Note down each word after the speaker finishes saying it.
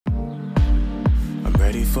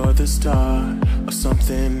ready for the start of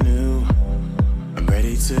something new. I'm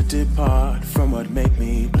ready to depart from what made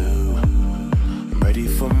me blue. I'm ready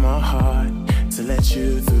for my heart to let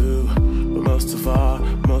you through. But most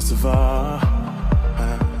of all,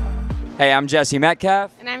 Hey, I'm Jesse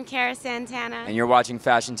Metcalfe. And I'm Cara, Santana. And you're watching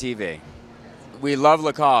Fashion TV. We love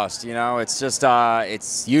Lacoste, you know, it's just,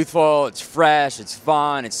 it's youthful, it's fresh, it's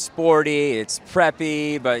fun, it's sporty, it's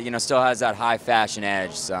preppy, but, you know, still has that high fashion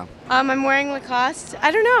edge, so. I'm wearing Lacoste. I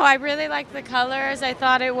don't know, I really like the colors. I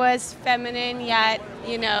thought it was feminine, yet,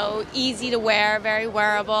 you know, easy to wear, very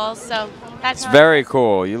wearable, so that's It's very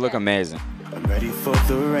cool, you look amazing. I'm ready for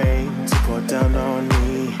the rain to pour down on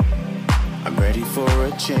me. I'm ready for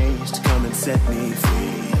a change to come and set me free.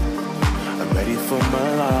 I'm ready for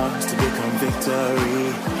my loss to become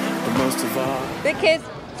victory, but most of all, the kids,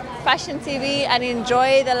 Fashion TV, and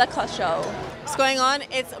enjoy the Lacoste show. What's going on?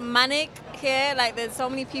 It's manic here. Like there's so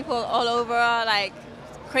many people all over, like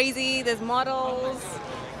crazy. There's models,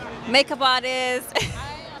 makeup artists.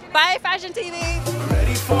 Bye, Fashion TV. I'm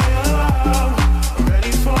ready for your love. I'm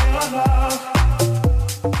ready for your love.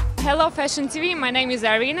 Hello Fashion TV, my name is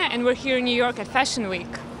Irina and we're here in New York at Fashion Week.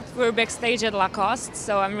 We're backstage at Lacoste,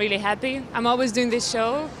 so I'm really happy. I'm always doing this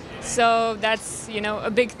show, so that's, you know,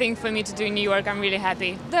 a big thing for me to do in New York. I'm really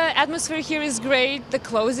happy. The atmosphere here is great, the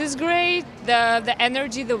clothes is great, the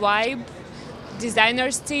energy, the vibe,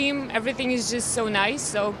 designers team, everything is just so nice.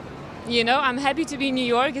 So, you know, I'm happy to be in New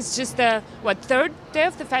York. It's just the, third day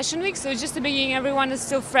of the Fashion Week, so it's just the beginning, everyone is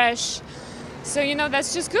still fresh. So, you know,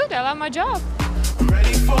 that's just good, I love my job. I'm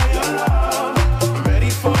ready for your love. I'm ready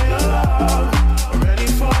for your love. I'm ready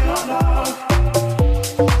for your love.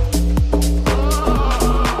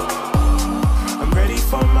 I'm ready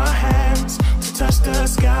for my hands to touch the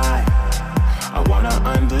sky. I wanna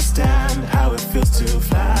understand how it feels to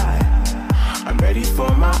fly. I'm ready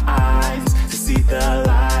for my eyes to see the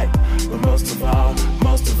light. But most of all,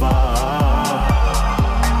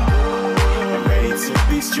 I'm ready to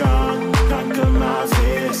be strong, conquer my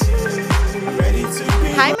fears. I'm ready to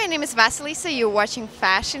be. Hi, my name is Vasilisa. You're watching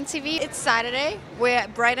Fashion TV. It's Saturday. We're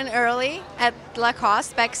bright and early at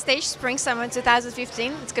Lacoste Backstage Spring Summer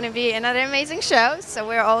 2015. It's going to be another amazing show, so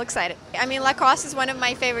we're all excited. I mean, Lacoste is one of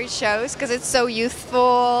my favorite shows because it's so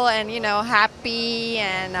youthful and, you know, happy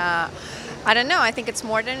and I don't know. I think it's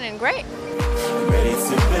modern and great. I'm ready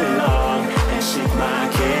to belong and shake my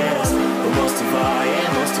cares, but most of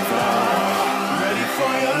all,